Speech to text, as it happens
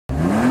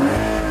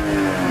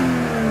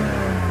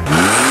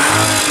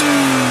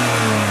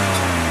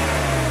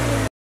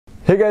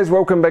Hey guys,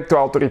 welcome back to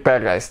Auto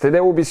Repair guys.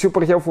 Today will be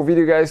super helpful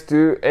video guys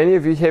to any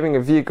of you having a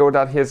vehicle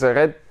that has a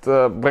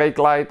red brake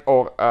light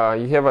or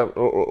you have a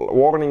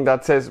warning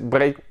that says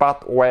brake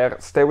pad wear.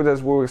 Stay with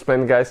us, we'll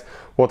explain guys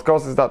what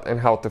causes that and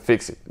how to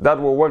fix it.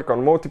 That will work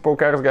on multiple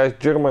cars guys,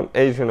 German,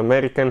 Asian,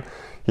 American,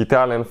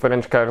 Italian,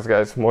 French cars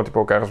guys,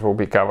 multiple cars will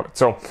be covered.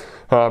 So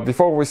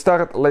before we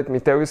start, let me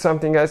tell you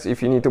something guys.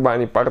 If you need to buy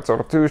any parts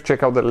or tools,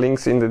 check out the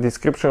links in the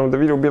description of the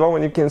video below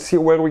and you can see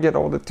where we get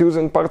all the tools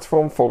and parts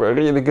from for a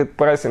really good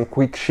price and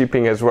quick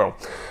shipping as well.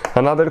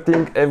 Another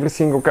thing, every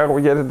single car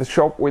we get at the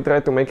shop, we try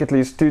to make at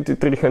least 200 to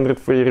 300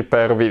 free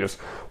repair videos.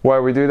 Why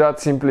we do that?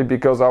 Simply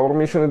because our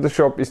mission at the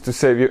shop is to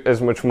save you as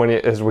much money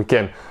as we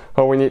can.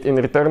 All we need in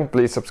return,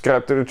 please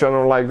subscribe to the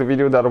channel, like the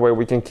video, that way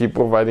we can keep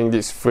providing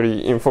this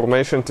free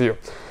information to you.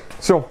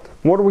 So,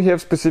 what we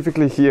have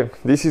specifically here,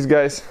 this is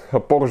guys a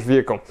Porsche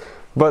vehicle.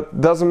 But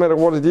doesn't matter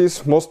what it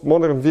is, most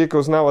modern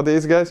vehicles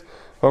nowadays guys,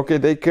 okay,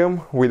 they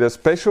come with a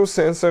special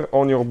sensor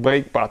on your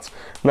brake pads.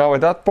 Now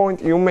at that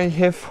point you may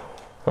have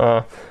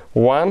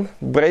one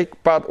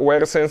brake pad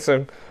wear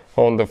sensor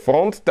on the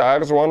front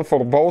tires, one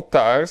for both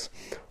tires,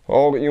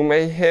 or you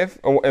may have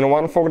and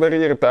one for the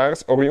rear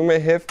tires, or you may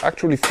have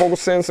actually 4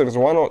 sensors,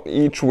 one on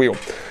each wheel.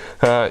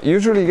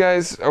 Usually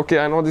guys, okay,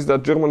 I noticed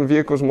that German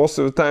vehicles most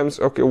of the times,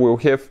 okay, will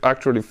have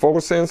actually 4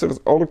 sensors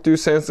or 2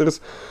 sensors.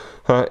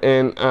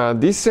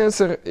 This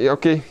sensor,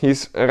 okay,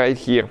 is right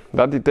here.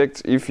 That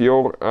detects if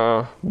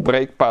your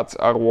brake pads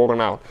are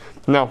worn out.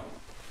 Now,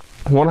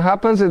 what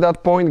happens at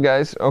that point,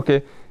 guys,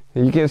 okay,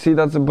 you can see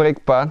that's a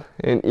brake pad,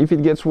 and if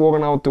it gets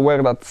worn out to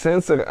where that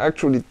sensor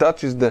actually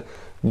touches the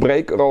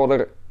brake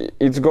rotor,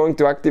 it's going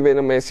to activate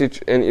a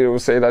message and it will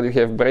say that you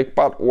have brake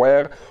pad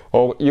wear,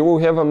 or you will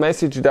have a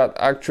message that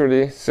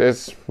actually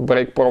says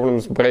brake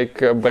problems, brake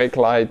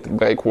light,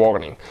 brake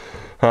warning.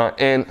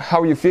 And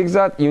how you fix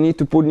that? You need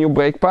to put new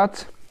brake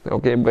pads.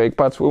 Okay, brake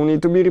pads will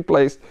need to be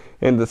replaced,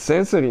 and the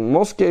sensor in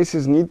most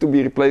cases need to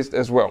be replaced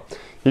as well.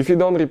 If you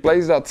don't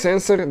replace that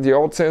sensor, the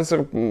old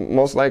sensor,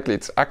 most likely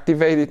it's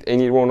activated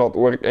and it will not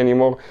work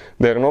anymore.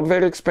 They're not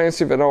very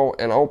expensive at all,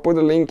 and I'll put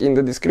a link in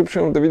the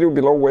description of the video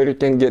below where you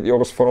can get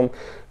yours from.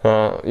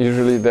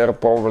 Usually they're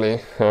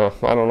probably, I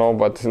don't know,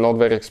 but not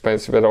very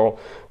expensive at all.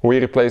 We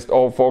replaced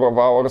all 4 of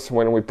ours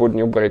when we put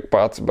new brake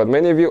pads, but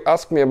many of you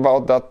ask me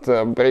about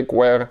that brake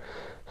wear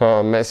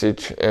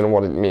message and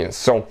what it means.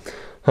 So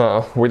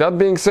with that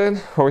being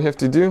said, all you have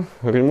to do,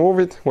 remove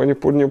it when you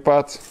put new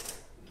pads,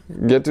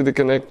 get to the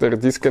connector,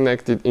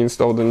 disconnect it,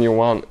 install the new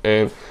one,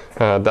 and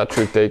that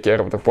should take care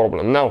of the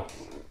problem. Now,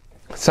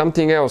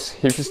 something else,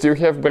 if you still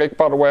have brake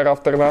pad wear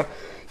after that,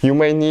 you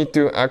may need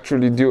to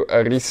actually do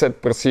a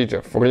reset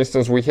procedure. For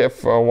instance, we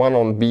have one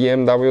on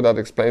BMW that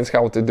explains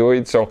how to do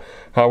it, so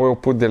I will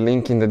put the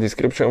link in the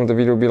description of the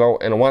video below.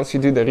 And once you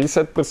do the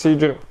reset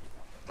procedure,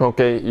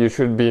 okay, you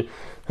should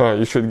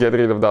get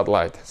rid of that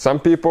light. Some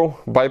people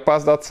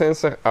bypass that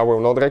sensor. I will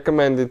not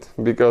recommend it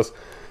because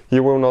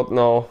you will not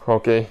know,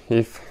 okay,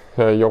 if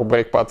your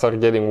brake pads are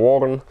getting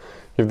worn,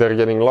 if they're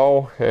getting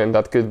low, and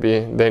that could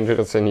be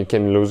dangerous and you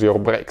can lose your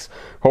brakes.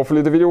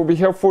 Hopefully the video will be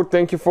helpful.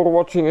 Thank you for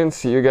watching and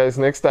see you guys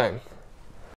next time.